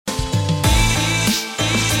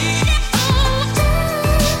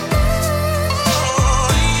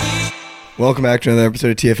Welcome back to another episode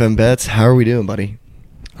of TFM Bets. How are we doing, buddy?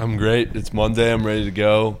 I'm great. It's Monday. I'm ready to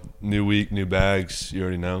go. New week, new bags. You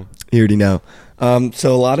already know. You already know.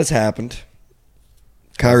 So a lot has happened.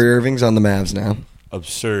 Kyrie Irving's on the Mavs now.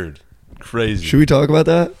 Absurd. Crazy. Should we talk about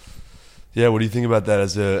that? Yeah, what do you think about that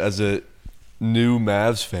as a new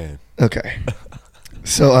Mavs fan? Okay.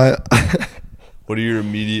 So What are your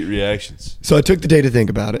immediate reactions? So I took the day to think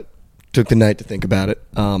about it. Took the night to think about it.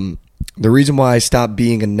 The reason why I stopped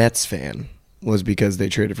being a Nets fan was because they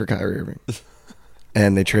traded for Kyrie Irving.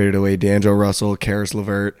 And they traded away D'Angelo Russell, Karis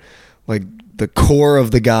LeVert, like the core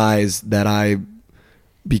of the guys that I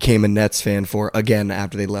became a Nets fan for again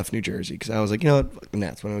after they left New Jersey. Because I was like, you know what, fuck the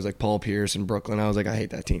Nets. When it was like Paul Pierce and Brooklyn, I was like, I hate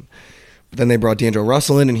that team. But then they brought D'Angelo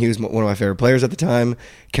Russell in, and he was one of my favorite players at the time.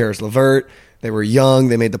 Karis LeVert. They were young.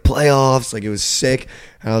 They made the playoffs. Like, it was sick.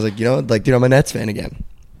 And I was like, you know what, like, dude, I'm a Nets fan again.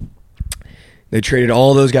 They traded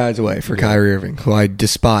all those guys away for Kyrie Irving, who I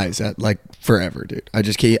despise at like forever, dude. I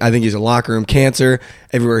think he's a locker room cancer.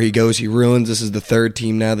 Everywhere he goes, he ruins. This is the third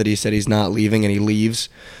team now that he said he's not leaving, and he leaves.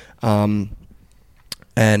 And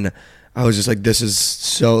I was just like, this is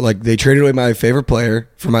so, like, they traded away my favorite player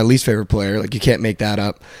for my least favorite player. Like, you can't make that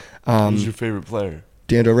up. Who's your favorite player?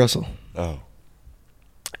 D'Angelo Russell. Oh.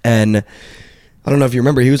 And I don't know if you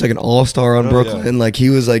remember, he was like an all-star on Brooklyn. Yeah. Like, he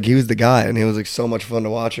was the guy, and he was like so much fun to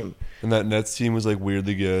watch him. And that Nets team was like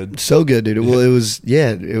weirdly good. So good, dude. Well, it was,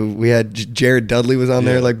 we had Jared Dudley was on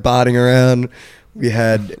there, like, botting around. We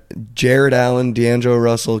had Jared Allen, D'Angelo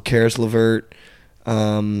Russell, Karis LeVert.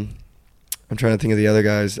 I'm trying to think of the other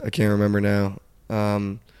guys. I can't remember now.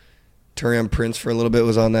 Taurean Prince for a little bit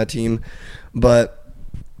was on that team. But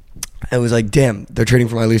I was like, damn, they're trading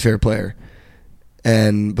for my least favorite player.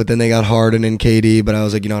 But then they got Harden and KD, but I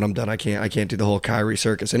was like, you know what, I'm done. I can't do the whole Kyrie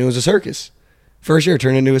circus. And it was a circus. First year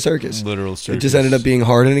turned into a circus. Literal circus. It just ended up being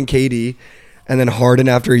Harden and KD. And then Harden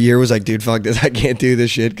after a year was like, dude, fuck this. I can't do this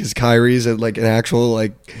shit because Kyrie's like an actual,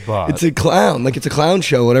 like, it's a clown. Like, it's a clown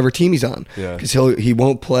show, whatever team he's on. Yeah. Because he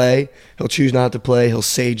won't play. He'll choose not to play. He'll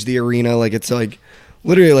sage the arena. Like, it's like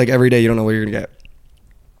literally like every day you don't know what you're going to get.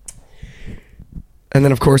 And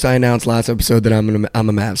then, of course, I announced last episode that I'm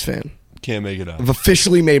a Mavs fan. Can't make it up. I've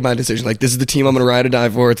officially made my decision. Like, this is the team I'm going to ride or die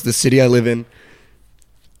for. It's the city I live in.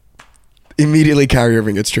 Immediately, Kyrie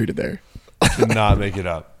Irving gets traded there. Did not make it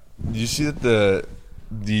up. Did you see that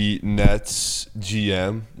the Nets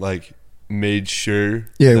GM like made sure?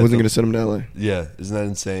 Yeah, he wasn't going to send him to LA. Yeah, isn't that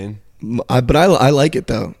insane? But I like it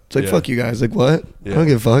though. It's like, fuck you guys. Like, what? Yeah. I don't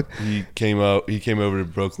give a fuck. He came over to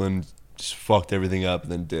Brooklyn, just fucked everything up,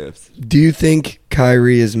 and then dipped. Do you think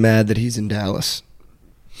Kyrie is mad that he's in Dallas?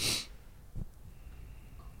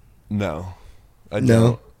 No, I No?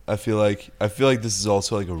 don't. I feel like this is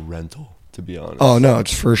also like a rental, to be honest. Oh no,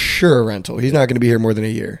 it's for sure a rental. He's not going to be here more than a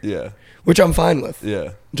year. Yeah. Which I'm fine with.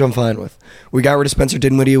 Yeah. Which I'm fine with. We got rid of Spencer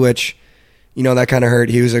Dinwiddie, which, you know, that kind of hurt.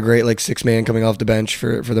 He was a great like six man coming off the bench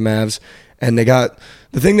for the Mavs. And they got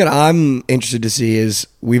the thing that I'm interested to see is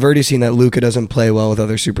we've already seen that Luka doesn't play well with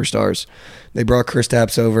other superstars. They brought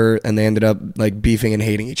Kristaps over and they ended up like beefing and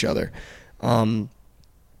hating each other.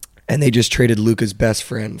 And they just traded Luka's best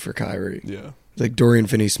friend for Kyrie. Yeah. Like Dorian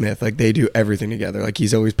Finney-Smith. Like, they do everything together. Like,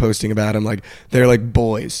 he's always posting about him. Like, they're like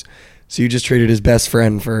boys. So you just traded his best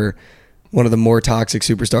friend for one of the more toxic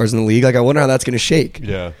superstars in the league. Like, I wonder how that's going to shake.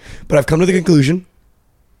 Yeah. But I've come to the conclusion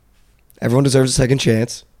everyone deserves a second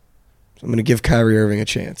chance. So I'm going to give Kyrie Irving a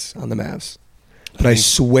chance on the Mavs. But I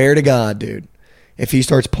swear to God, dude, if he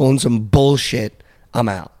starts pulling some bullshit, I'm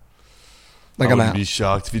out. Like, I I'm wouldn't out. be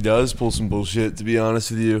shocked if he does pull some bullshit, to be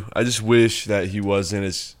honest with you. I just wish that he wasn't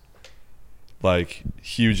as like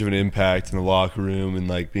huge of an impact in the locker room and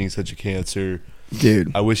like being such a cancer.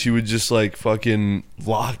 Dude. I wish he would just like fucking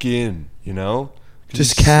lock in, you know?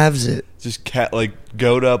 Just Cavs it. Just like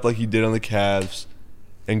goat up like he did on the Cavs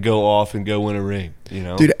and go off and go win a ring, you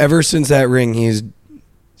know? Dude, ever since that ring, he's...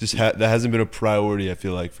 Just that hasn't been a priority, I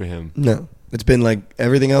feel like, for him. No. It's been like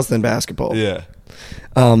everything else than basketball. Yeah.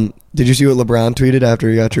 Did you see what LeBron tweeted after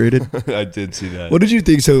he got traded? I did see that. What did you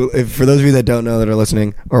think? So, for those of you that don't know, that are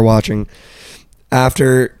listening or watching,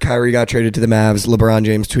 after Kyrie got traded to the Mavs, LeBron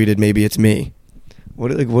James tweeted, "Maybe it's me."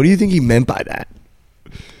 What do you think he meant by that?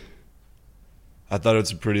 I thought it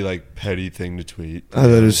was a pretty like petty thing to tweet. I thought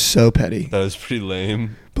it was so petty. That was pretty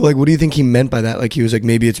lame. But like, what do you think he meant by that? Like, he was like,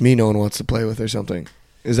 "Maybe it's me no one wants to play with," or something.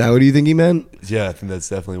 Is that what you think he meant? Yeah, I think that's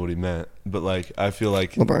definitely what he meant. But like, I feel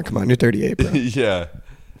like LeBron, come on, you're 38, bro. yeah.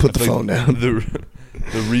 Put the phone down.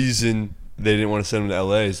 The reason they didn't want to send him to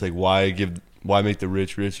LA is like why make the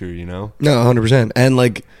rich richer, you know? No, 100%. And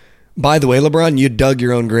like, By the way, LeBron, you dug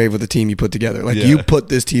your own grave with the team you put together. Like, Yeah. you put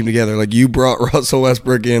this team together. Like, you brought Russell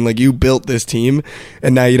Westbrook in. Like, you built this team,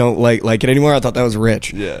 and now you don't like it anymore. I thought that was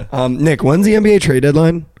rich. Yeah. Nick, when's the NBA trade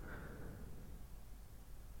deadline?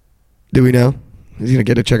 Do we know? He's going to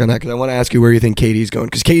get a check on that because I want to ask you where you think KD's going.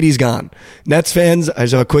 Because KD's gone. Nets fans, I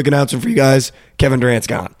just have a quick announcement for you guys. Kevin Durant's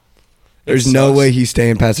gone. There's no way he's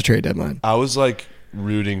staying past the trade deadline. I was like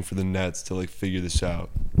rooting for the Nets to like figure this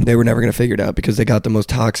out. They were never going to figure it out because they got the most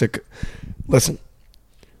toxic. Listen,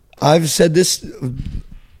 I've said this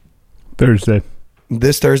Thursday.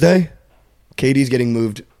 this Thursday. KD's getting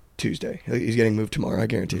moved Tuesday. He's getting moved tomorrow, I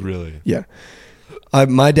guarantee. Really? Yeah.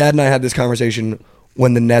 My dad and I had this conversation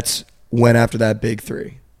when the Nets went after that big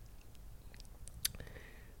three.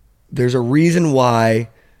 There's a reason why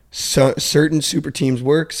certain super teams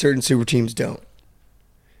work, certain super teams don't.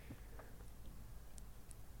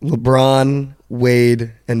 LeBron,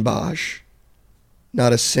 Wade, and Bosh.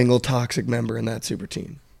 Not a single toxic member in that super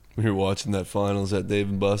team. We were watching that finals at Dave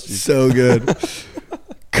and Buster's. So good.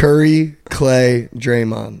 Curry, Clay,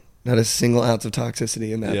 Draymond. Not a single ounce of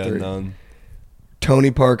toxicity in that three. None.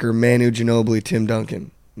 Tony Parker, Manu Ginobili, Tim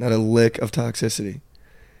Duncan. Not a lick of toxicity.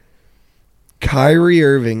 Kyrie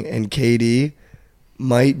Irving and KD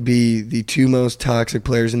might be the two most toxic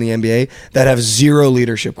players in the NBA that have zero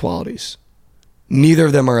leadership qualities. Neither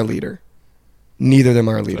of them are a leader.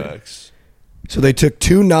 Facts. So they took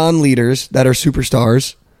two non-leaders that are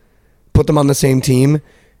superstars, put them on the same team,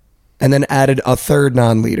 and then added a third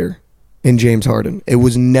non-leader in James Harden. It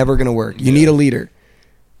was never going to work. You need a leader.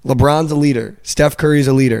 LeBron's a leader. Steph Curry's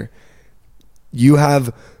a leader. You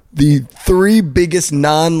have the three biggest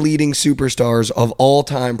non-leading superstars of all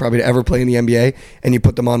time probably to ever play in the NBA, and you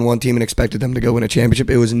put them on one team and expected them to go win a championship.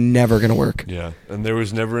 It was never going to work. Yeah, and there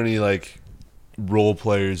was never any like role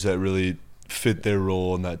players that really fit their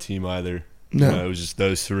role in that team either. No. It was just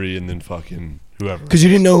those three and then fucking whoever. Because you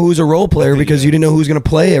didn't know who was a role player because you didn't know who was going to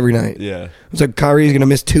play every night. Yeah. It was like Kyrie's going to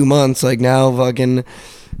miss 2 months. Like now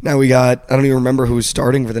we got, I don't even remember who was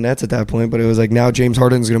starting for the Nets at that point, but it was like now James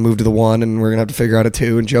Harden's going to move to the 1 and we're going to have to figure out a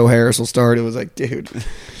 2 and Joe Harris will start. It was like, dude.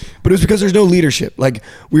 But it was because there's no leadership. Like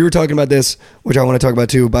we were talking about this, which I want to talk about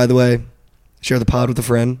too. By the way, share the pod with a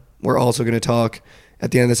friend. We're also going to talk,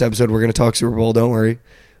 at the end of this episode, we're going to talk Super Bowl. Don't worry.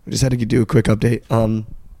 We just had to do a quick update.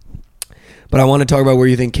 But I want to talk about where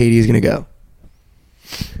you think KD is going to go.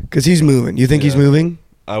 Because he's moving. You think he's moving?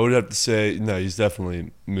 I would have to say, no, he's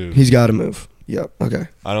definitely moved. He's got to move. Yep. Okay.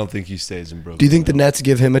 I don't think he stays in Brooklyn. Do you think the Nets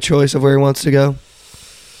give him a choice of where he wants to go?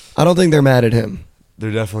 I don't think they're mad at him.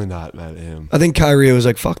 They're definitely not mad at him. I think Kyrie was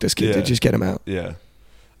like, fuck this kid. Yeah. Just get him out. Yeah.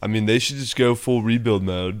 I mean, they should just go full rebuild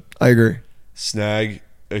mode. I agree. Snag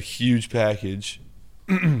a huge package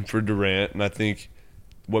for Durant, and I think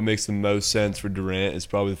what makes the most sense for Durant is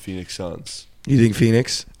probably the Phoenix Suns. You think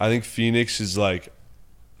Phoenix? I think Phoenix is like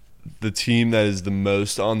the team that is the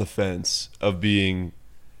most on the fence of being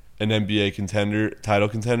an NBA contender, title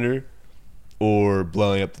contender, or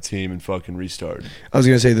blowing up the team and fucking restart. I was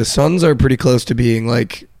going to say the Suns are pretty close to being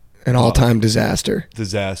like an all-time disaster.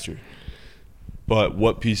 Disaster. But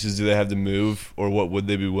what pieces do they have to move, or what would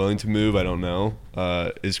they be willing to move? I don't know.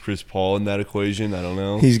 Is Chris Paul in that equation? I don't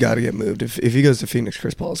know. He's got to get moved. If he goes to Phoenix,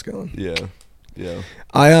 Chris Paul's going. Yeah.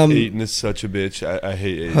 Ayton is such a bitch. I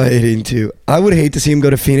hate Ayton. I hate Ayton too. I would hate to see him go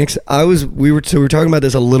to Phoenix. We were talking about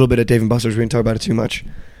this a little bit at Dave and Buster's. We didn't talk about it too much.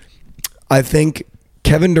 I think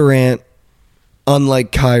Kevin Durant,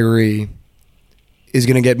 unlike Kyrie, is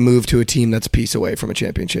going to get moved to a team that's a piece away from a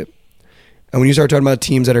championship. And when you start talking about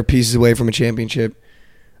teams that are pieces away from a championship,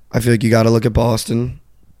 I feel like you got to look at Boston.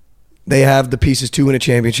 They have the pieces to win a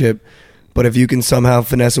championship, but if you can somehow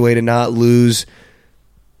finesse a way to not lose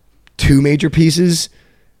two major pieces,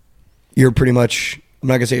 you're pretty much, I'm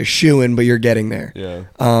not going to say a shoo-in, but you're getting there.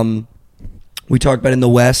 Yeah. We talked about in the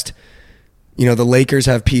West, the Lakers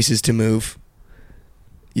have pieces to move.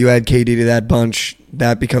 You add KD to that bunch,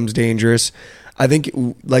 that becomes dangerous. I think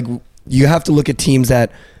like you have to look at teams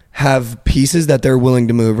that have pieces that they're willing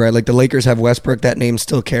to move, right? Like the Lakers have Westbrook. That name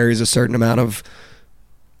still carries a certain amount of,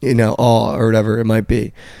 awe or whatever it might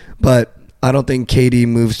be. But I don't think KD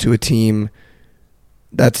moves to a team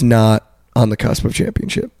that's not on the cusp of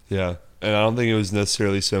championship. Yeah. And I don't think it was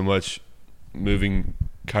necessarily so much moving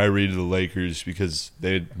Kyrie to the Lakers because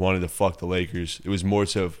they wanted to fuck the Lakers. It was more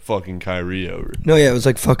so fucking Kyrie over. No, yeah, it was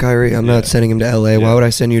like, fuck Kyrie. I'm not sending him to LA. Why would I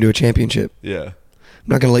send you to a championship? Yeah. I'm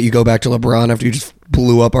not going to let you go back to LeBron after you just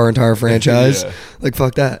blew up our entire franchise. Yeah. Like,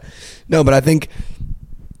 fuck that. No, but I think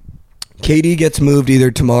KD gets moved either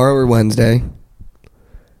tomorrow or Wednesday.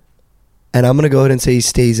 And I'm going to go ahead and say he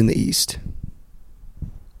stays in the East.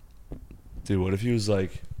 Dude, what if he was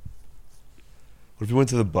like What if he went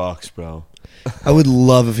to the Bucks, bro? I would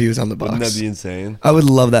love if he was on the Bucks. Wouldn't that be insane? I would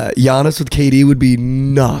love that. Giannis with KD would be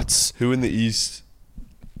nuts. Who in the East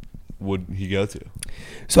would he go to?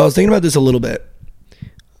 So I was thinking about this a little bit.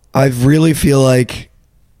 I really feel like,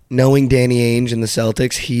 knowing Danny Ainge and the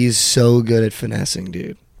Celtics, he's so good at finessing,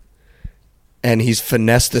 dude. And he's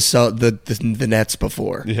finessed the Nets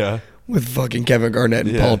before. Yeah. With fucking Kevin Garnett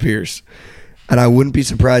and Yeah. Paul Pierce. And I wouldn't be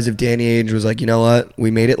surprised if Danny Ainge was like, you know what?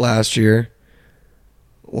 We made it last year.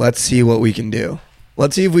 Let's see what we can do.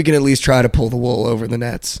 Let's see if we can at least try to pull the wool over the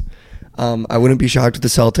Nets. I wouldn't be shocked with the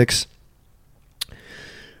Celtics.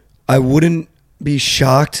 I wouldn't be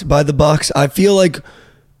shocked by the Bucks. I feel like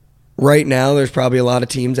right now there's probably a lot of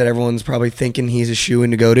teams that everyone's probably thinking he's a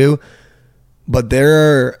shoo-in to go to. But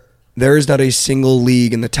there is not a single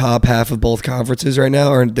league in the top half of both conferences right now,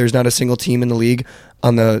 or there's not a single team in the league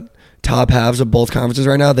on the top halves of both conferences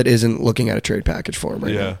right now that isn't looking at a trade package for him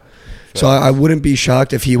right now. So I wouldn't be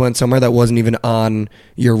shocked if he went somewhere that wasn't even on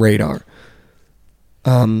your radar.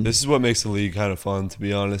 This is what makes the league kind of fun, to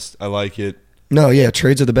be honest. I like it. No, yeah,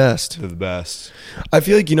 trades are the best. They're the best. I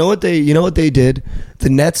feel like you know what they did? The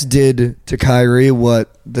Nets did to Kyrie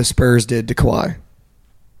what the Spurs did to Kawhi.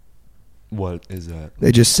 What is that?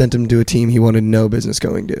 They just sent him to a team he wanted no business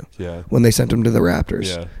going to. Yeah. When they sent him to the Raptors.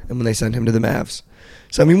 Yeah. And when they sent him to the Mavs.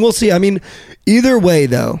 So I mean, we'll see. I mean, either way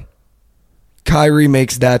though, Kyrie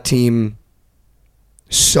makes that team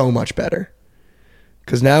so much better.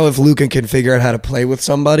 Because now if Luka can figure out how to play with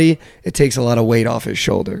somebody, it takes a lot of weight off his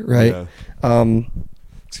shoulder, right? Yeah. It's going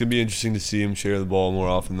to be interesting to see him share the ball more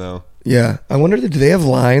often, though. Yeah. I wonder, do they have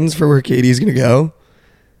lines for where KD's going to go?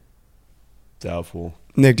 Doubtful.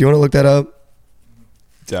 Nick, do you want to look that up?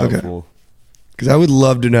 Doubtful. Because I would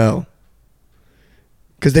love to know.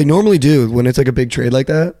 Because they normally do when it's like a big trade like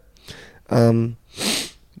that.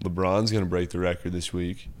 LeBron's going to break the record this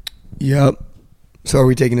week. Yep. So are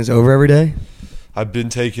we taking this over every day? I've been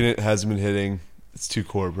taking it. Hasn't been hitting. It's too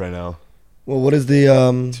corp right now. Well, what is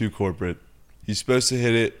the... Too corporate. He's supposed to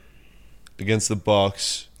hit it against the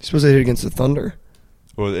Bucks. He's supposed to hit it against the Thunder.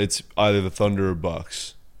 Or it's either the Thunder or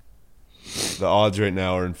Bucks. The odds right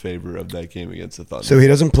now are in favor of that game against the Thunder. So he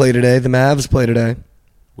doesn't play today. The Mavs play today.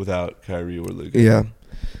 Without Kyrie or Luka. Yeah.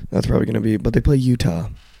 That's probably going to be... But they play Utah.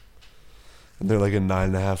 And they're like a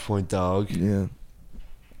 9.5 point dog. Yeah.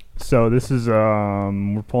 So this is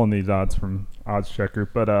we're pulling these odds from Odds Checker,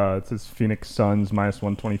 but it says Phoenix Suns minus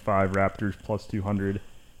 125, Raptors plus 200,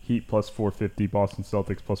 Heat plus 450, Boston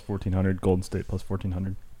Celtics plus 1400, Golden State plus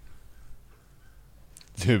 1400.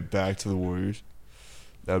 Dude, back to the Warriors.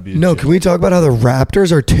 That would be No, can we talk about how the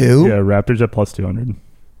Raptors are 2? Yeah, Raptors at plus 200.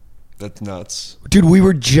 That's nuts. Dude, we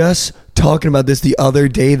were just talking about this the other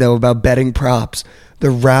day, though, about betting props. The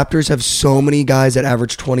Raptors have so many guys that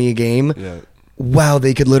average 20 a game. Yeah. Wow,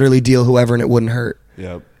 they could literally deal whoever and it wouldn't hurt.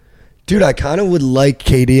 Yep. Dude, I kind of would like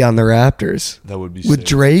KD on the Raptors. That would be With sick.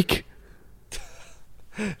 Drake.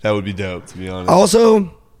 That would be dope, to be honest.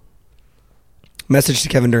 Also, message to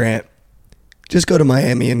Kevin Durant. Just go to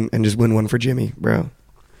Miami and just win one for Jimmy, bro.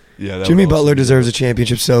 Yeah, that Jimmy would also Butler be deserves a dope.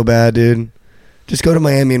 championship so bad, dude. Just go to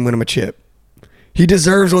Miami and win him a chip. He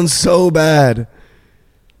deserves one so bad.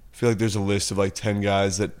 I feel like there's a list of like 10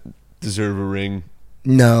 guys that deserve a ring.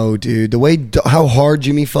 No, dude. The way how hard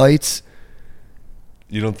Jimmy fights,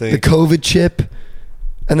 You don't the think? COVID chip,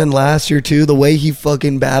 and then last year too, the way he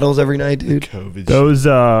fucking battles every night, dude. COVID. Those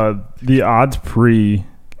the odds pre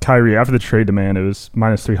Kyrie after the trade demand, it was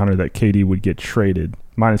minus 300 that KD would get traded,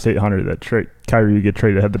 minus 800 that Kyrie would get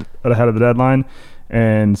traded ahead of the deadline,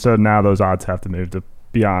 and so now those odds have to move to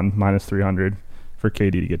beyond minus 300 for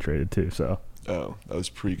KD to get traded too. So Oh, that was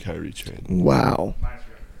pre-Kyrie trade. Wow.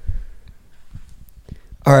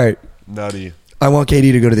 All right. Nutty. I want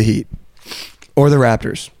KD to go to the Heat or the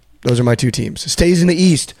Raptors. Those are my two teams. Stays in the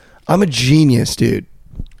East. I'm a genius, dude,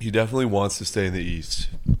 He definitely wants to stay in the East.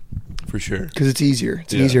 For sure. because it's easier.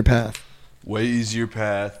 It's an Yeah. easier path. Way easier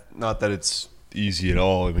path. Not that it's easy at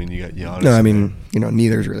all. I mean, you got Giannis. No, I in mean,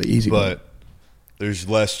 neither is really easy. there. But there's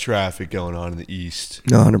less traffic going on in the East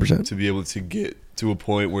No, 100%. to be able to get to a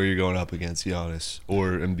point where you're going up against Giannis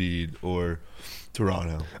or Embiid or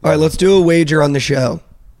Toronto. All right, let's do a wager on the show.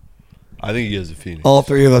 I think he has a Phoenix. All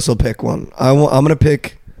three of us will pick one. I'm going to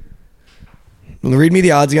pick. Read me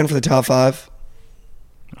the odds again for the top 5.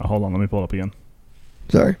 hold on, let me pull it up again.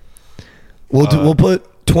 Sorry. We'll put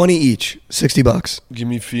 20 each, $60. Give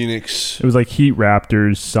me Phoenix. It was like Heat,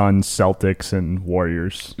 Raptors, Suns, Celtics, and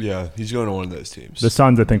Warriors. Yeah, he's going to one of those teams. The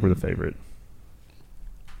Suns, I think, were the favorite.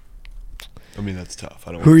 I mean, that's tough.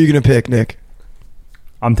 I don't. Who are you going to pick, Nick?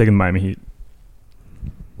 I'm taking Miami Heat.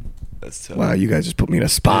 That's tough. Wow, you guys just put me in a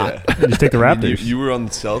spot. Yeah. Just take the I mean, Raptors. you were on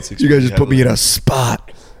the Celtics. You guys just put me in heavily. a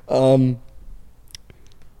spot. I'm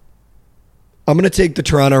going to take the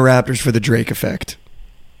Toronto Raptors for the Drake effect.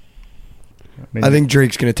 I think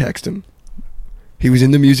Drake's going to text him. He was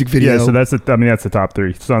in the music video. Yeah, so that's the top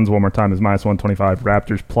three. Suns one more time is -125.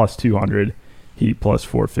 Raptors +200. Heat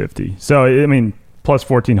 +450. So I mean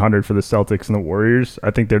 +1400 for the Celtics and the Warriors.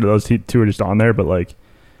 I think those two are just on there, but like.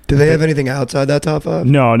 Do they have anything outside that top five?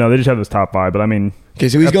 No, they just have those top five. But I mean, okay,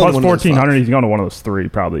 so he's at going plus to one of those 1400. five. He's going to one of those three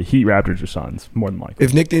probably. Heat, Raptors, or Suns, more than likely.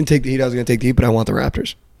 If Nick didn't take the Heat, I was going to take the Heat, but I want the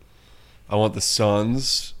Raptors. I want the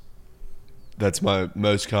Suns. That's my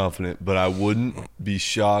most confident, but I wouldn't be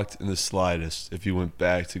shocked in the slightest if he went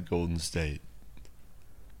back to Golden State.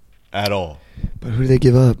 At all. But who do they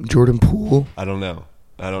give up? Jordan Poole? I don't know.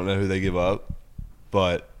 I don't know who they give up,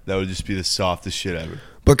 but that would just be the softest shit ever.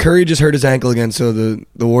 But Curry just hurt his ankle again, so the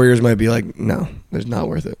Warriors might be like, no, it's not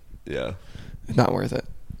worth it. Yeah. It's not worth it.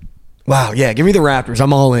 Wow, yeah, give me the Raptors.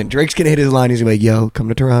 I'm all in. Drake's going to hit his line. He's going to be like, yo, come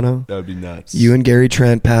to Toronto. That would be nuts. You and Gary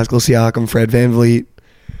Trent, Pascal Siakam, Fred VanVleet.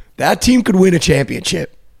 That team could win a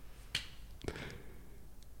championship.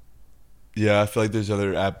 Yeah, I feel like there's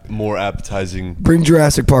other more appetizing. Bring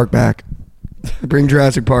Jurassic Park back. Bring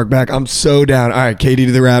Jurassic Park back. I'm so down. All right, KD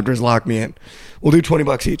to the Raptors. Lock me in. We'll do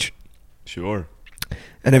 $20 each. Sure.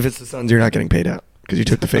 And if it's the Suns, you're not getting paid out because you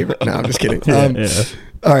took the favorite. No, I'm just kidding. Yeah.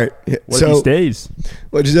 All right. Yeah. What if he stays?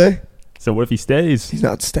 What'd you say? So what if he stays? He's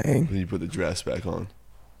not staying. Then you put the dress back on.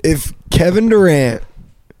 If Kevin Durant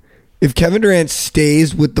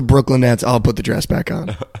stays with the Brooklyn Nets, I'll put the dress back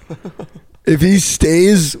on. If he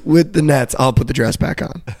stays with the Nets, I'll put the dress back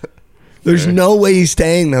on. There's no way he's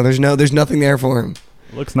staying though. There's nothing there for him.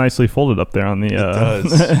 Looks nicely folded up there on the. It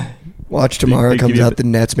does. Watch tomorrow They comes give you out the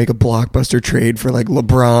Nets make a blockbuster trade for like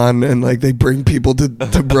LeBron and like they bring people to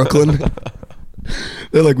Brooklyn.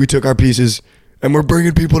 They're like, we took our pieces and we're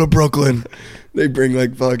bringing people to Brooklyn. They bring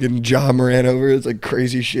like fucking Ja Morant over. It's like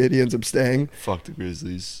crazy shit. He ends up staying. Fuck the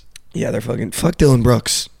Grizzlies. Yeah, they're fucking fuck Dylan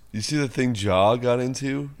Brooks. You see the thing Ja got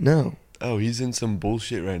into? No, Oh, he's in some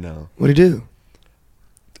bullshit right now. what'd he do?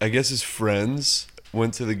 I guess his friends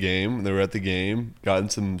went to the game. They were at the game, got in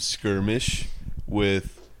some skirmish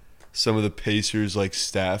with some of the Pacers like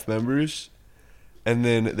staff members, and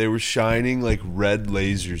then they were shining like red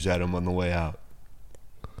lasers at him on the way out.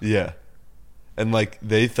 Yeah. And like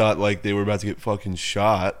they thought like they were about to get fucking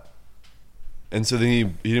shot. And so then he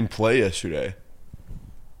didn't play yesterday.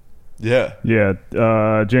 Yeah. Yeah,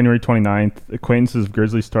 January 29th, acquaintances of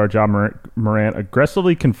Grizzlies star Ja Morant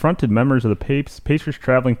aggressively confronted members of the Pacers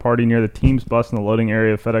traveling party near the team's bus in the loading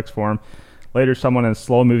area of FedEx Forum. Later, someone in a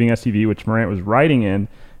slow-moving SUV, which Morant was riding in,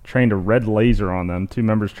 trained a red laser on them. Two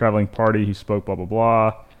members traveling party who spoke blah, blah,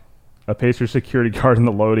 blah. A Pacers security guard in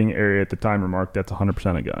the loading area at the time remarked, that's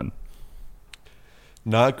 100% a gun.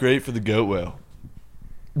 Not great for the goat whale.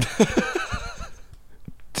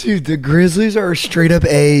 Dude, the Grizzlies are a straight up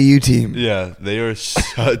AAU team. Yeah, they are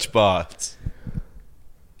such bots.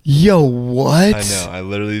 Yo, what? I know. I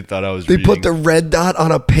literally thought I was They reading. put the red dot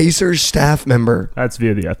on a Pacers staff member. That's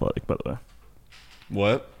via The Athletic, by the way.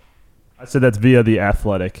 What? I said that's via The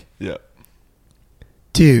Athletic. Yeah.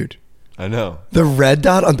 Dude, I know. the red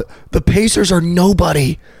dot on the Pacers are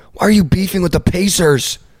nobody. Why are you beefing with the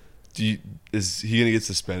Pacers? Is he gonna get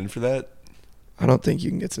suspended for that? I don't think you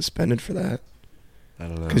can get suspended for that. I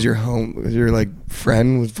don't know. Because your like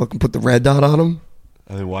friend would fucking put the red dot on him.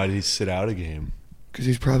 I mean, why did he sit out a game? Because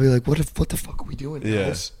he's probably like, what the fuck are we doing, Yeah.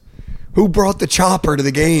 guys? Who brought the chopper to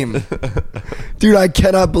the game? Dude, I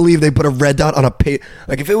cannot believe they put a red dot on a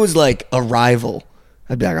like if it was like a rival,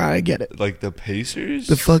 I'd be like, all right, I get it. Like the Pacers?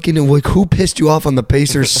 The fucking like who pissed you off on the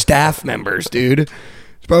Pacers staff members, dude?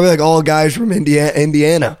 It's probably like all guys from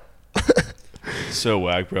Indiana. So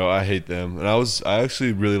whack, bro. I hate them. And I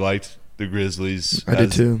actually really liked the Grizzlies. I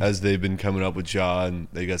did too. As they've been coming up with Ja, and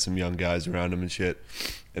they got some young guys around them and shit.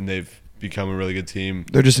 And they've become a really good team.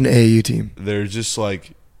 They're just an AAU team. They're just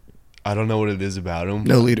like, I don't know what it is about them.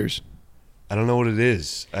 No leaders. I don't know what it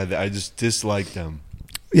is. I just dislike them.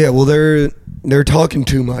 Yeah, well they're talking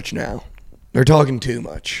too much now. They're talking too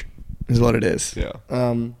much, is what it is. Yeah.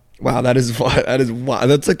 Wow, that is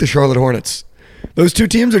that's like the Charlotte Hornets. Those two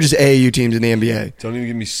teams are just AAU teams in the NBA. Don't even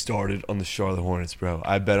get me started on the Charlotte Hornets, bro.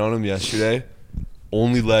 I bet on them yesterday.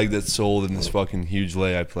 Only leg that sold in this fucking huge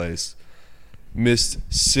lay I placed. Missed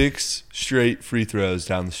 6 straight free throws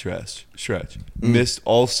down the stretch. Missed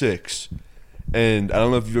all 6. And I don't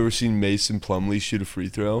know if you've ever seen Mason Plumlee shoot a free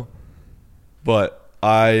throw, but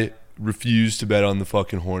I refuse to bet on the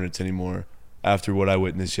fucking Hornets anymore after what I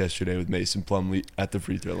witnessed yesterday with Mason Plumlee at the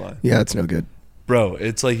free throw line. Yeah, it's no good. Bro,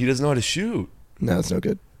 it's like he doesn't know how to shoot. No, it's no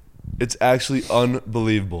good. It's actually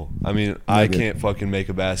unbelievable. I mean, I can't fucking make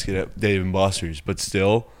a basket at Dave & Buster's, but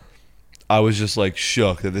still, I was just like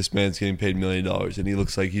shook that this man's getting paid $1 million and he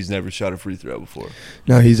looks like he's never shot a free throw before.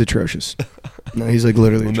 No, he's atrocious. No, he's like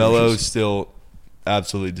literally LaMelo atrocious. is still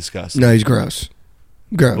absolutely disgusting. No, he's gross.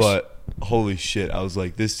 Gross. But holy shit, I was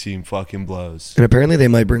like, this team fucking blows. And apparently they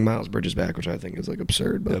might bring Miles Bridges back, which I think is like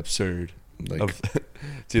absurd. But Absurd. like,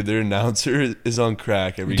 Dude, their announcer is on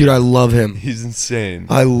crack every dude, game. I love him. He's insane.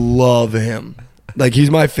 I love him. Like, he's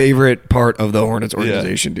my favorite part of the Hornets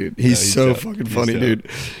organization, dude. He's so dope. fucking He's funny, dope. dude.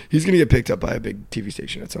 He's going to get picked up by a big TV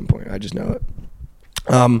station at some point. I just know it.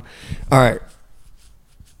 All right.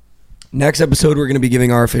 Next episode, we're going to be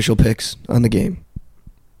giving our official picks on the game,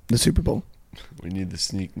 the Super Bowl. We need the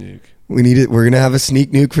sneak nuke. We need it. We're going to have a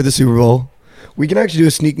sneak nuke for the Super Bowl. We can actually do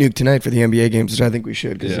a sneak nuke tonight for the NBA games, which I think we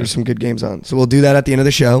should because there's some good games on. So we'll do that at the end of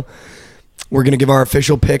the show. We're going to give our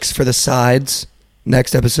official picks for the sides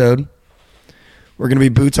next episode. We're going to be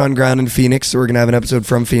boots on ground in Phoenix, so we're going to have an episode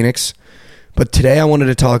from Phoenix. But today I wanted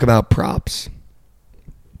to talk about props.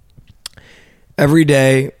 Every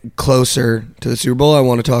day closer to the Super Bowl, I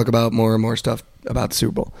want to talk about more and more stuff about the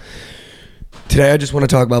Super Bowl. Today I just want to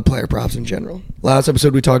talk about player props in general. Last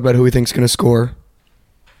episode we talked about who we think is going to score.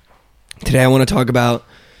 Today I want to talk about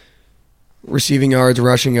receiving yards,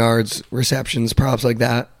 rushing yards, receptions, props like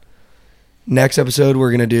that. Next episode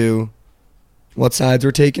we're going to do what sides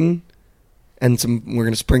we're taking, and we're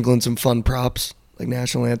going to sprinkle in some fun props like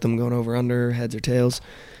national anthem going over under, heads or tails.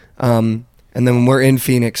 And then when we're in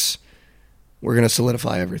Phoenix, we're going to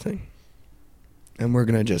solidify everything. And we're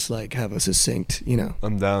going to just like have a succinct,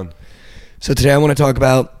 I'm down. So today I want to talk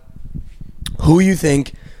about who you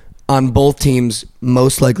think on both teams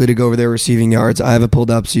most likely to go over their receiving yards. I have it pulled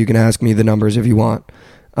up so you can ask me the numbers if you want.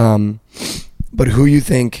 But who you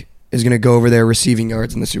think is going to go over their receiving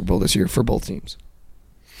yards in the Super Bowl this year for both teams?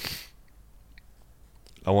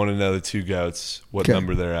 I want to know the two goats, what Okay.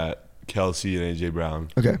 number they're at. Kelsey and A.J. Brown.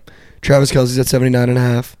 Okay. Travis Kelce's at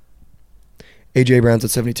 79.5. A.J. Brown's at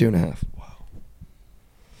 72.5. Wow.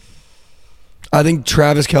 I think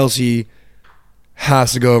Travis Kelce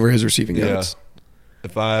has to go over his receiving Yeah. yards.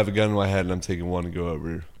 If I have a gun in my head and I'm taking one to go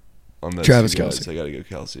over on those Travis two guys, Kelce. I got to go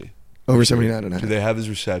Kelsey. Over Do 79.5. they have his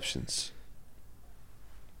receptions?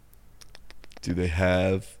 Do they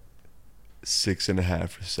have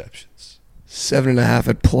 6.5 receptions? 7.5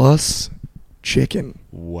 at plus chicken.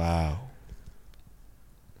 Wow.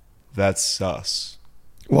 That's sus.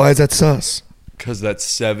 Why is that sus? Because that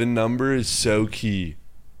 7 number is so key.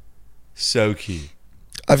 So key.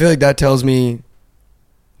 I feel like that tells me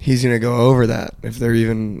he's going to go over that. If they're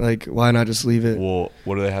even, like, why not just leave it? Well,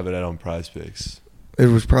 what do they have it at on Prize Picks? It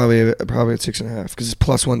was probably at 6.5 because it's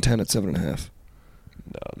plus 110 at 7.5.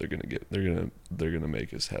 No, they're gonna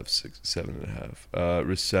make us have 7.5.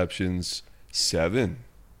 Receptions 7.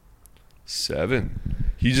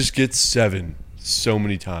 He just gets 7 so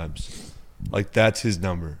many times. Like that's his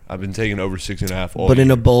number. I've been taking over 6.5 all But year.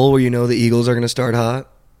 in a bowl where you know the Eagles are going to start hot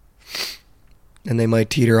and they might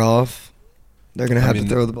teeter off, they're going to have to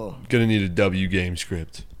throw the ball. Gonna need a W game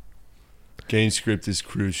script. Game script is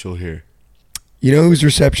crucial here. You know whose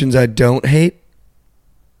receptions I don't hate?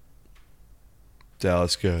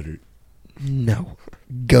 Dallas Goedert. No.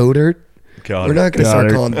 Goddard? Got We're it. not going to start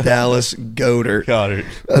Goddard. calling Dallas Goddard. Got it.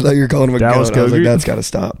 I thought you were calling him a Dallas goat. I was like, Goddard? that's got to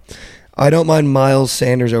stop. I don't mind Miles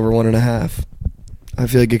Sanders over 1.5. I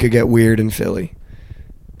feel like it could get weird in Philly.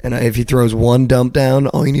 And if he throws one dump down,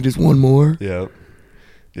 all you need is one more. Yep.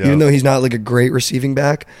 Even though he's not like a great receiving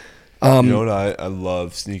back. You know what I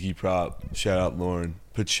love? Sneaky prop. Shout out Lauren.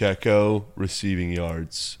 Pacheco receiving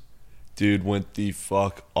yards. Dude went the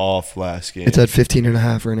fuck off last game. It's at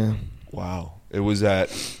 15.5 right now. Wow. It was at,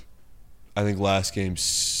 I think last game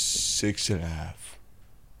 6.5.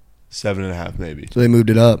 7.5 maybe. So they moved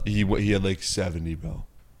it up. He had like 70, bro.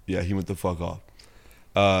 Yeah, he went the fuck off.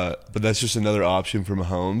 But that's just another option for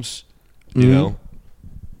Mahomes. You know?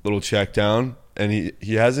 Little check down. And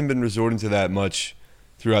he hasn't been resorting to that much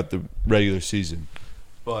throughout the regular season.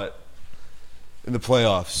 But in the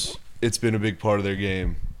playoffs, it's been a big part of their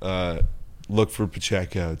game. Look for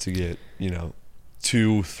Pacheco to get,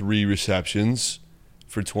 2-3 receptions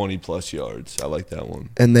for 20-plus yards. I like that one.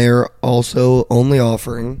 And they're also only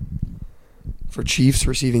offering for Chiefs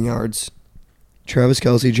receiving yards Travis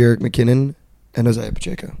Kelce, Jerick McKinnon, and Isaiah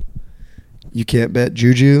Pacheco. You can't bet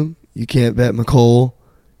Juju, you can't bet McCole,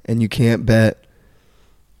 and you can't bet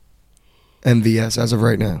MVS as of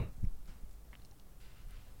right now.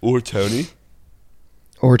 Or Tony.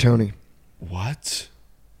 Or Tony. What?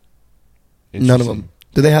 None of them.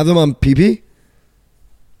 Do they have them on PP?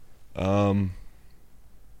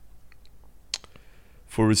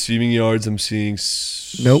 For receiving yards, I'm seeing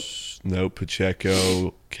Nope.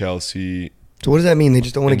 Pacheco, Kelsey. So what does that mean? They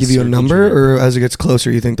just don't want to And give you a circle number, jerk. or as it gets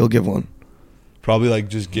closer, you think they'll give one? Probably like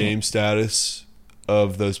just game status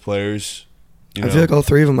of those players. You know, I feel like all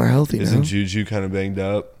three of them are healthy now. isn't Juju kind of banged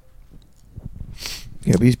up?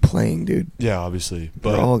 Yeah, but he's playing, dude. Yeah, obviously.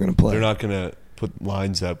 But They're all going to play. they're not going to put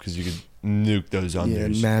lines up because you could nuke those unders. Yeah,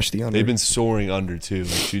 and mash the under. They've been soaring under, too.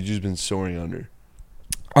 Like, Juju's been soaring under.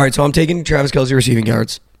 All right, so I'm taking Travis Kelce receiving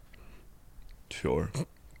yards. Sure.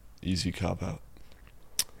 Easy cop-out.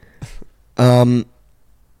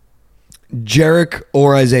 Jarek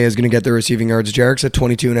or Isaiah is going to get the receiving yards. Jarek's at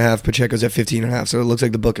 22.5. Pacheco's at 15.5. So it looks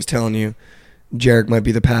like the book is telling you Jarek might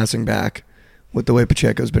be the passing back with the way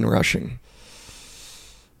Pacheco's been rushing.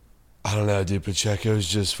 I don't know, dude. Pacheco's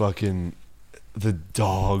just fucking the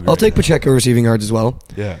dog. I'll right take now. Pacheco receiving yards as well.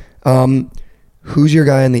 Yeah. Who's your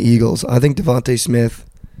guy in the Eagles? I think Devontae Smith.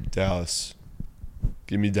 Dallas.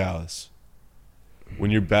 Give me Dallas. When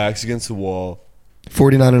your back's against the wall,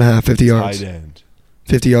 49.5, 50 yards. tight end.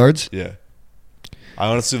 50 yards? Yeah. I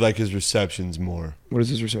honestly like his receptions more. What is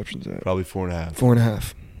his receptions at? Probably 4.5.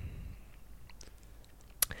 4.5.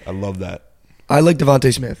 I love that. I like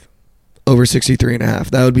Devontae Smith over 63.5.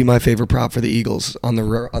 That would be my favorite prop for the Eagles on the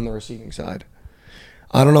receiving side.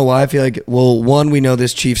 I don't know why. I feel like, well, one, we know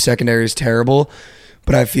this Chiefs secondary is terrible,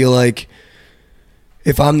 but I feel like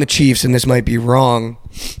if I'm the Chiefs, and this might be wrong,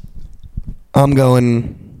 I'm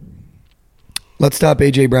going, let's stop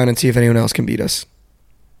A.J. Brown and see if anyone else can beat us.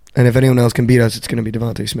 And if anyone else can beat us, it's going to be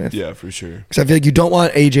Devontae Smith. Yeah, for sure. Because I feel like you don't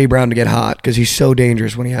want A.J. Brown to get hot because he's so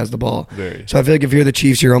dangerous when he has the ball. Very. So I feel like if you're the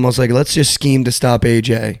Chiefs, you're almost like, let's just scheme to stop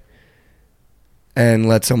A.J. and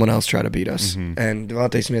let someone else try to beat us. Mhm. And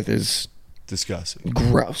Devontae Smith is Disgusting.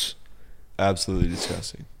 gross. Absolutely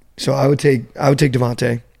disgusting. So I would take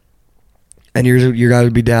Devontae. And your guy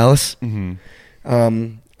would be Dallas. Mm-hmm.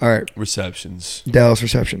 All right. Receptions. Dallas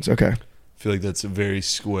receptions. Okay. I feel like that's a very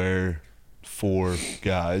square 4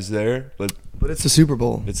 guys there, but But it's the Super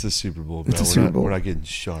Bowl. it's the Super Bowl. It's bro. the Super Bowl. We're not getting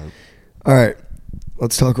sharp. All right.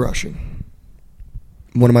 Let's talk rushing.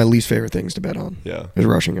 One of my least favorite things to bet on Yeah. is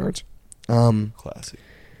rushing yards. Classic.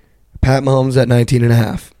 Pat Mahomes at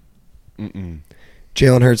 19.5. Mm-mm.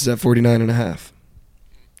 Jalen Hurts is at 49.5.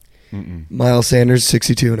 Mm-mm. Miles Sanders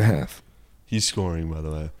 62.5. He's scoring, by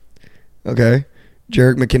the way. Okay.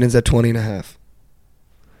 Jerick McKinnon's at 20.5.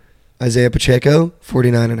 Isaiah Pacheco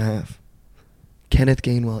 49.5. Kenneth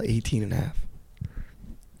Gainwell 18.5.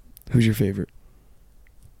 Who's your favorite?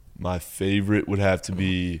 My favorite would have to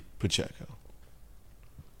be Pacheco.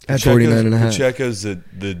 At 49.5. Pacheco's the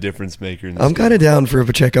difference maker in this I'm game. kind of down for a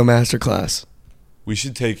Pacheco masterclass. We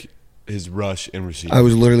should take his rush and receive. I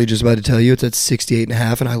was literally just about to tell you it's at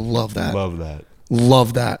 68.5, and I love that. Love that.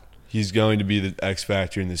 Love that. He's going to be the X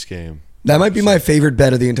factor in this game. That might be my favorite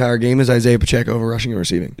bet of the entire game is Isaiah Pacheco over rushing and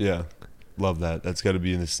receiving. Yeah. Love that. That's got to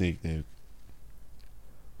be in the sneak, nuke.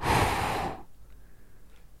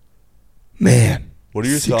 Man. What are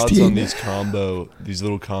your thoughts 68. on these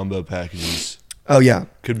little combo packages? Oh, yeah.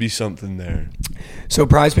 Could be something there. So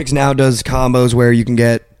Prize Picks now does combos where you can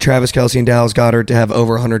get Travis Kelce and Dallas Goedert to have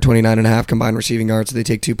over 129.5 combined receiving yards. So they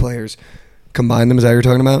take 2 players, combine them. Is that what you're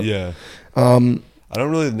talking about? Yeah. I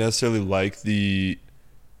don't really necessarily like the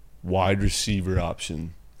wide receiver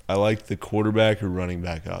option. I like the quarterback or running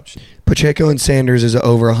back option. Pacheco and Sanders is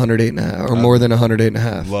over 108.5 or more than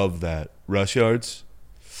 108.5. Love that. Rush yards.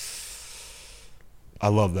 I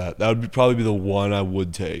love that. That would probably be the one I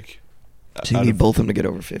would take. So you Out need of both of them to get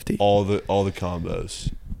over 50. all the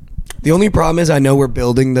combos. The only problem is I know we're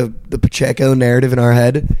building the Pacheco narrative in our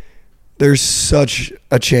head. There's such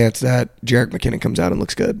a chance that Jerick McKinnon comes out and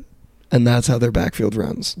looks good. And that's how their backfield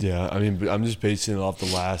runs. Yeah, I mean, I'm just basing it off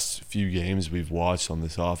the last few games we've watched on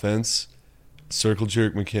this offense. Circle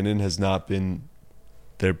jerk McKinnon has not been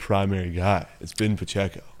their primary guy. It's been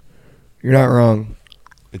Pacheco. You're not wrong.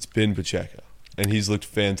 It's been Pacheco. And he's looked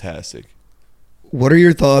fantastic. What are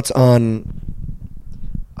your thoughts on...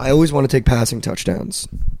 I always want to take passing touchdowns.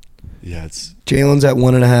 Yeah, it's Jalen's at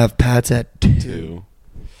 1.5. Pat's at 2. 2.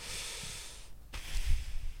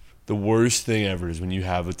 The worst thing ever is when you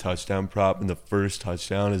have a touchdown prop and the first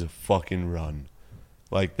touchdown is a fucking run.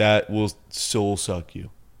 Like, that will soul suck you.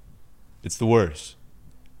 It's the worst.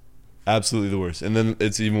 Absolutely the worst. And then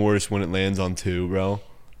it's even worse when it lands on 2, bro,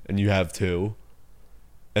 and you have 2.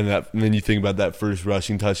 And then you think about that first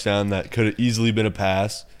rushing touchdown that could have easily been a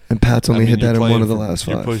pass. And Pat's only hit that in one of the you're last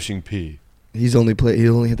 5. You're pushing P. He only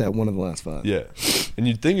hit that one of the last 5. Yeah. And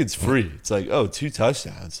you'd think it's free. It's like, oh, 2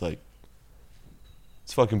 touchdowns. Like,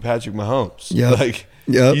 it's fucking Patrick Mahomes. Yep. Like,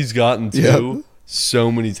 Yep. he's gotten 2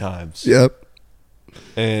 so many times. Yep.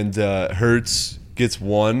 And Hurts gets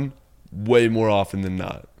one way more often than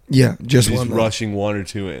not. Yeah, just He's one. rushing one or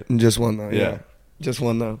two in. Just one though. Yeah. Just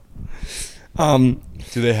one though.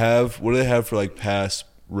 What do they have for like pass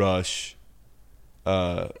rush,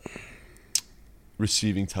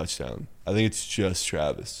 receiving touchdown? I think it's just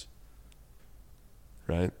Travis.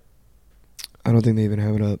 Right? I don't think they even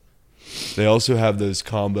have it up. They also have those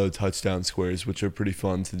combo touchdown squares, which are pretty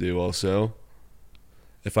fun to do also.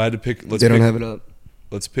 If I had to pick... They don't have it up.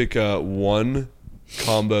 Let's pick one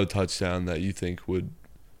combo touchdown that you think would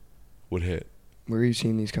hit. Where are you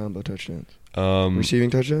seeing these combo touchdowns? Receiving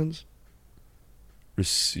touchdowns?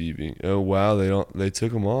 Receiving. Oh, wow. They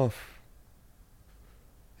took them off.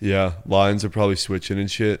 Yeah. Lions are probably switching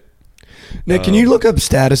and shit. Nick, can you look up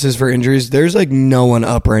statuses for injuries? There's like no one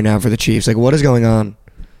up right now for the Chiefs. Like, what is going on?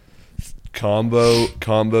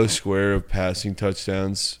 Combo square of passing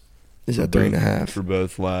touchdowns. Is that 3.5? For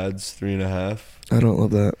both lads, 3.5. I don't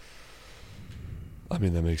love that. I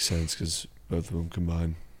mean, that makes sense because both of them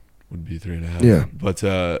combined would be 3.5. Yeah. But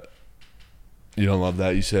you don't love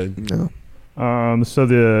that, you said? No. So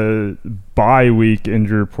the bye week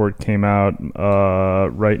injury report came out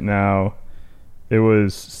right now. It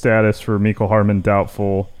was status for Mecole Hardman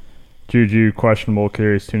doubtful, Juju questionable,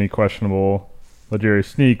 Kadarius Toney questionable,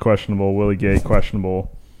 L'Jarius Sneed questionable, Willie Gay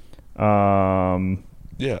questionable. Yeah.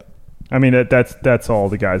 I mean that's all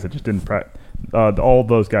the guys that just didn't practice. All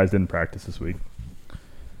those guys didn't practice this week.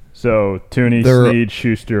 So Toney, Sneed,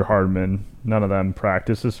 Schuster, Hardman, none of them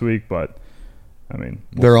practiced this week, but I mean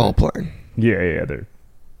they're all playing. Yeah.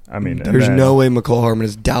 I mean, there's no way Mecole Hardman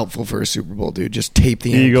is doubtful for a Super Bowl, dude. Just tape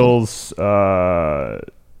the Eagles.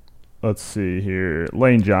 Let's see here.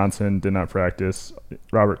 Lane Johnson did not practice.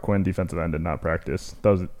 Robert Quinn, defensive end, did not practice.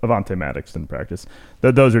 Avonte Maddox didn't practice.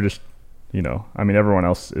 Those are just, I mean, everyone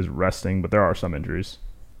else is resting, but there are some injuries.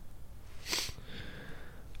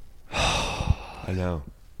 I know.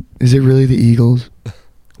 Is it really the Eagles?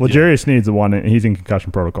 Well, yeah. L'Jarius Sneed's the one. He's in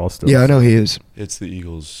concussion protocol still. Yeah, I know he is. It's the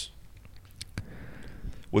Eagles.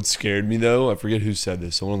 What scared me, though, I forget who said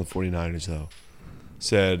this. Someone on the 49ers, though,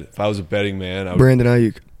 said, if I was a betting man, I would... Brandon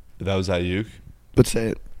Ayuk. That was Ayuk? But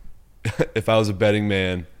say it. If I was a betting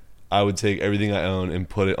man, I would take everything I own and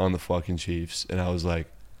put it on the fucking Chiefs. And I was like,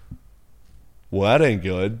 well, that ain't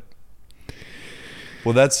good.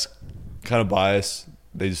 Well, that's kind of biased.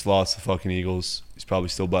 They just lost the fucking Eagles. He's probably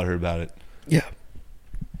still butthurt about it. Yeah.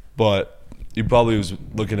 But he probably was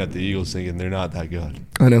looking at the Eagles thinking they're not that good.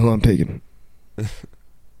 I know who I'm taking.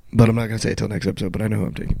 But I'm not going to say it till next episode, but I know who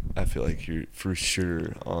I'm taking. I feel like you're for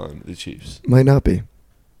sure on the Chiefs. Might not be. I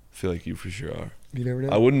feel like you for sure are. You never know.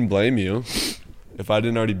 I wouldn't blame you if I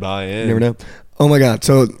didn't already buy in. You never know. Oh, my God.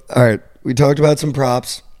 So, all right. We talked about some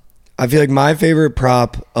props. I feel like my favorite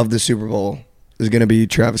prop of the Super Bowl is going to be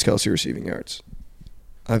Travis Kelce receiving yards.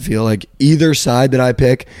 I feel like either side that I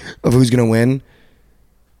pick of who's going to win,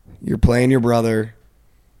 you're playing your brother.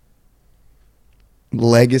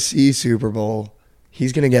 Legacy Super Bowl.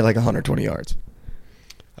 He's going to get like 120 yards.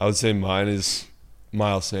 I would say mine is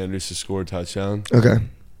Miles Sanders to score a touchdown. Okay.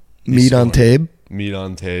 Meat on tape. Meat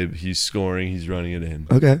on tape. He's scoring. He's running it in.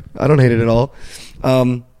 Okay. I don't hate it at all.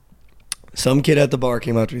 Some kid at the bar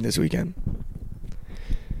came up to me this weekend.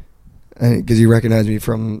 Because he recognized me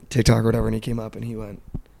from TikTok or whatever, and he came up and he went,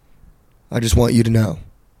 I just want you to know,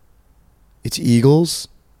 it's Eagles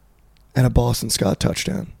and a Boston Scott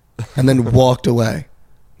touchdown. And then walked away.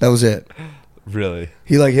 That was it. Really?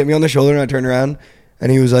 He like hit me on the shoulder and I turned around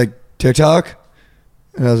and he was like, TikTok?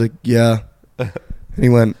 And I was like, yeah. And he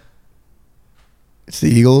went, it's the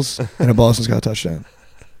Eagles and a Boston Scott touchdown.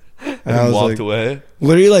 And I was walked away?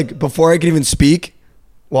 Literally like before I could even speak,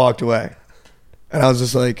 walked away. And I was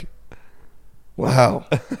just like, wow.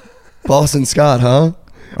 Boston Scott, huh?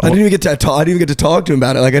 I didn't even get to talk to him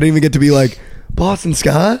about it. Like I didn't even get to be like, Boston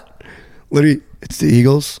Scott? Literally, it's the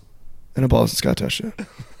Eagles and a Boston Scott touchdown.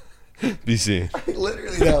 Be seen.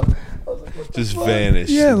 Literally, no. Just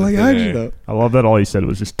vanished. Yeah, like how'd you know? I love that all he said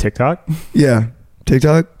was just TikTok. Yeah.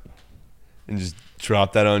 TikTok? And just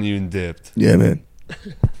dropped that on you and dipped. Yeah, man.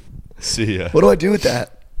 See ya. What do I do with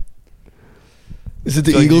that? Is it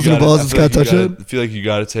the Eagles and a Boston Scott touchdown? I feel like you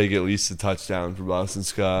got to take at least a touchdown for Boston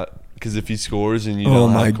Scott. Because if he scores and you oh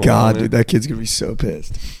don't my have God, dude, that kid's going to be so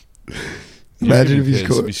pissed. Imagine if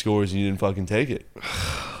he scores and you didn't fucking take it.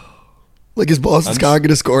 Like, is Boston Scott going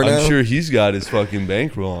to score now? I'm sure he's got his fucking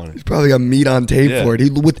bankroll on it. He's probably got meat on tape for it.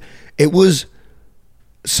 It was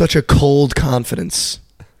such a cold confidence.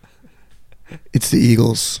 It's the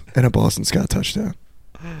Eagles and a Boston Scott touchdown.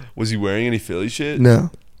 Was he wearing any Philly shit?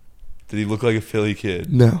 No. Did he look like a Philly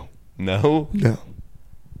kid? No. No? No.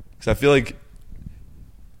 Because I feel like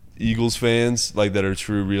Eagles fans, like that are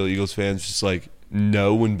true, real Eagles fans, just like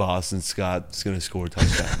know when Boston Scott's going to score a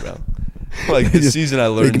touchdown, bro. Like, this season I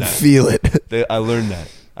learned they can that. feel it. I learned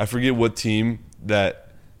that. I forget what team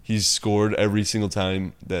that he's scored every single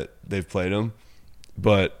time that they've played him,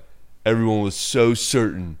 but everyone was so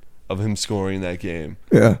certain of him scoring that game.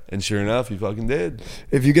 Yeah. And sure enough, he fucking did.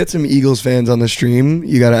 If you get some Eagles fans on the stream,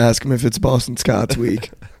 you got to ask them if it's Boston Scott's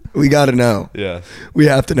week. We got to know. Yeah. We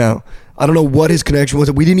have to know. I don't know what his connection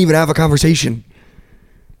was. We didn't even have a conversation.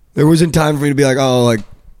 There wasn't time for me to be like, oh, like,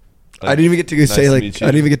 I didn't even get to nice say, to like, I meet you.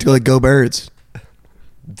 didn't even get to, like, go Birds.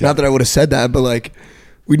 Not that I would have said that, but, like,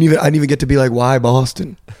 I didn't even get to be like, why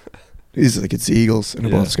Boston? He's like, it's the Eagles and a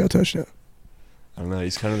Yeah. Boston Scott touchdown. I don't know.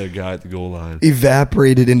 He's kind of their guy at the goal line.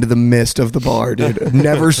 Evaporated into the mist of the bar, dude.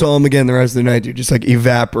 Never saw him again the rest of the night, dude. Just like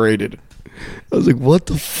evaporated. I was like, what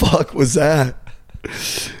the fuck was that?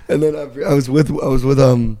 And then I was with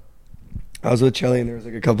Chelly, and there was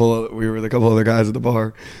like we were with a couple other guys at the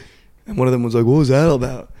bar, and one of them was like, what was that all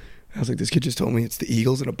about? I was like, this kid just told me it's the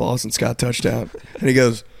Eagles and a Boston Scott touchdown. And he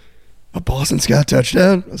goes, a Boston Scott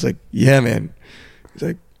touchdown? I was like, yeah, man. He's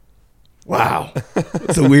like, wow.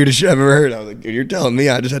 That's the weirdest shit I've ever heard. I was like, dude, you're telling me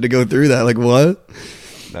I just had to go through that. Like, what?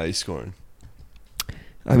 Now he's scoring.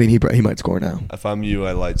 I mean, he might score now. If I'm you,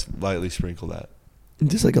 I lightly sprinkle that.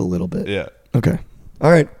 Just like a little bit. Yeah. Okay. All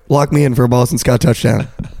right. Lock me in for a Boston Scott touchdown.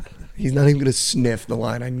 He's not even going to sniff the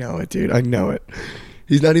line. I know it, dude. I know it.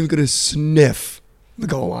 He's not even going to sniff the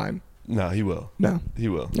goal line. No, he will. No. He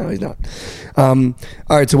will. No, he's not. All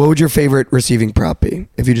right. So what would your favorite receiving prop be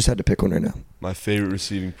if you just had to pick one right now? My favorite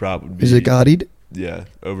receiving prop would be... Is it Goddard? Yeah.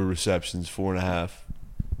 Over receptions, 4.5.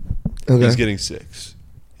 Okay. He's getting 6.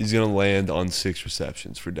 He's going to land on 6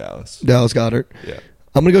 receptions for Dallas. Dallas Goddard. Yeah.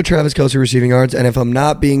 I'm going to go Travis Kelce receiving yards. And if I'm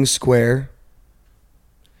not being square...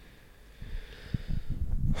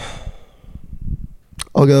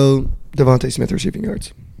 I'll go Devontae Smith receiving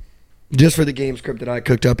yards. Just for the game script that I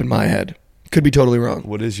cooked up in my head. Could be totally wrong.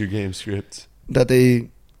 What is your game script? That they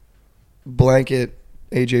blanket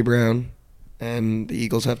A.J. Brown and the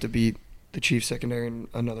Eagles have to beat the Chiefs secondary in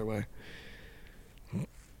another way.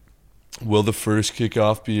 Will the first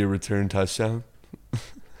kickoff be a return touchdown?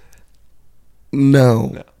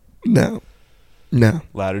 No.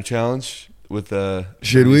 Ladder challenge with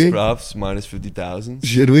Should we? props minus 50,000.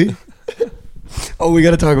 Should we? Oh, we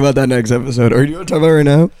got to talk about that next episode. Or do you want to talk about it right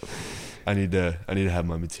now? I need to have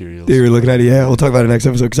my materials. You were looking at it. Yeah, we'll talk about it next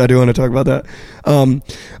episode because I do want to talk about that. All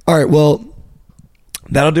right, well,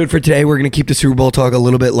 that'll do it for today. We're going to keep the Super Bowl talk a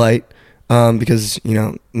little bit light because,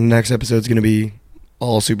 next episode's going to be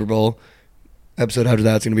all Super Bowl. Episode after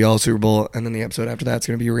that's going to be all Super Bowl. And then the episode after that's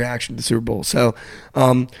going to be a reaction to the Super Bowl. So,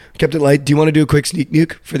 kept it light. Do you want to do a quick sneak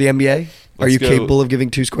nuke for the NBA? Are you capable of giving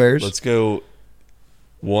 2 squares? Let's go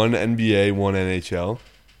 1 NBA, 1 NHL.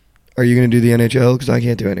 Are you going to do the NHL? Because I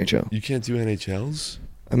can't do NHL. You can't do NHLs?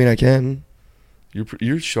 I mean, I can.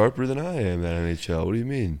 You're sharper than I am at NHL. What do you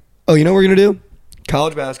mean? Oh, you know what we're going to do?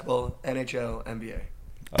 College basketball, NHL, NBA.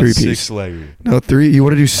 3-piece. 6-legger. No, 3. You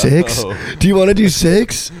want to do 6? Oh. Do you want to do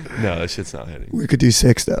 6? No, that shit's not hitting. We could do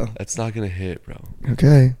 6, though. That's not going to hit, bro.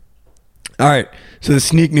 Okay. All right. So the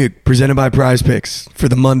sneak nuke presented by Prize Picks for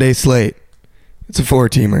the Monday slate. It's a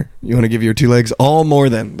 4-teamer. You want to give your 2 legs? All more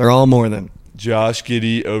than. They're all more than. Josh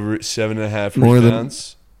Giddey over 7.5 More than.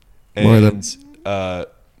 rebounds. More And than.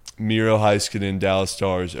 Miro Heiskanen, Dallas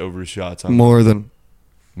Stars over shots. On More than.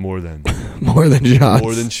 More than. More than shots.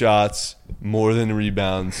 More than shots. More than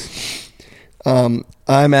rebounds. I'm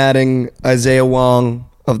adding Isaiah Wong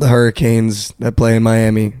of the Hurricanes that play in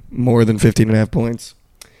Miami. More than 15.5 points.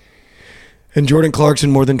 And Jordan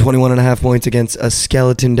Clarkson more than 21.5 points against a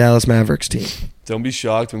skeleton Dallas Mavericks team. Don't be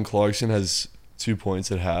shocked when Clarkson has 2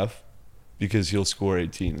 points at half because he'll score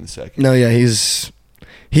 18 in the second. No, yeah, he's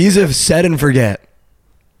a set and forget.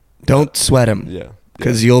 Don't sweat him. Yeah.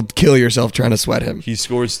 Because you'll kill yourself trying to sweat him. He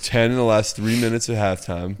scores 10 in the last 3 minutes of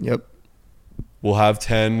halftime. Yep. We'll have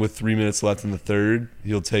 10 with 3 minutes left in the third.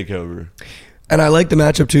 He'll take over. And I like the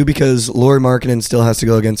matchup too because Lauri Markkanen still has to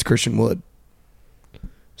go against Christian Wood.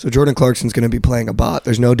 So Jordan Clarkson's going to be playing a bot.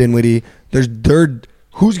 There's no Dinwiddie. Who's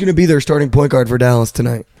going to be their starting point guard for Dallas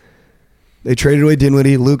tonight? They traded away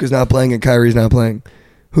Dinwiddie. Luke is not playing and Kyrie's not playing.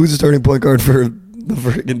 Who's the starting point guard for the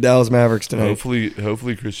freaking Dallas Mavericks tonight?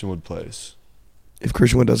 Hopefully Christian Wood plays. If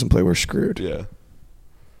Christian Wood doesn't play, we're screwed. Yeah.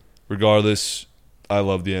 Regardless, I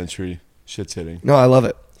love the entry. Shit's hitting. No, I love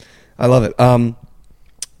it. All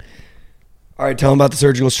right, tell them about the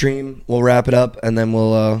surgical stream. We'll wrap it up, and then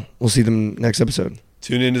we'll see them next episode.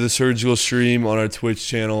 Tune into the surgical stream on our Twitch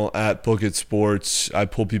channel at Book It Sports. I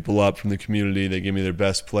pull people up from the community. They give me their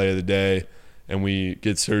best play of the day, and we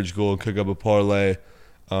get surgical and cook up a parlay.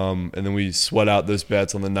 And then we sweat out those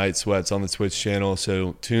bets on the night sweats on the Twitch channel.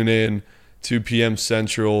 So tune in 2 p.m.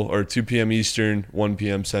 Central or 2 p.m. Eastern, 1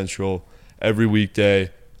 p.m. Central every weekday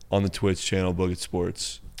on the Twitch channel, Book It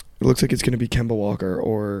Sports. It looks like it's going to be Kemba Walker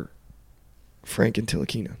or Frank and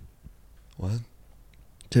Ntilikina What?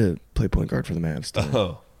 to play point guard for the Mavs.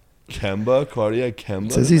 Oh, Kemba? Cardiac Kemba?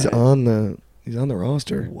 It says he's on the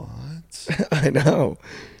roster. What? I know.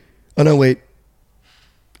 Oh, no, wait.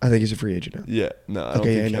 I think he's a free agent now. Yeah, no, I don't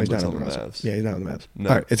think he's Kemba's not on the roster. Mavs. Yeah, he's not on the Mavs. No.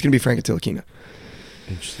 All right, it's going to be Frank and Ntilikina.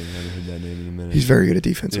 Interesting. I haven't heard that name in a minute. He's very good at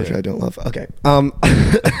defense, which Yeah. I don't love. Okay.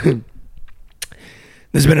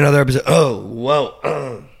 This has been another episode. Oh,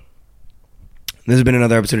 whoa. This has been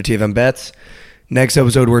another episode of TFM Bets. Next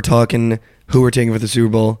episode, we're talking who we're taking for the Super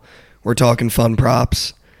Bowl. We're talking fun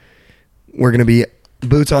props. We're going to be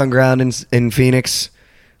boots on ground in Phoenix.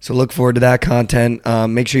 So look forward to that content.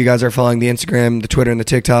 Make sure you guys are following the Instagram, the Twitter, and the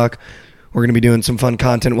TikTok. We're going to be doing some fun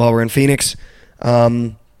content while we're in Phoenix.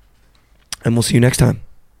 And we'll see you next time.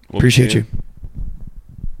 Appreciate you.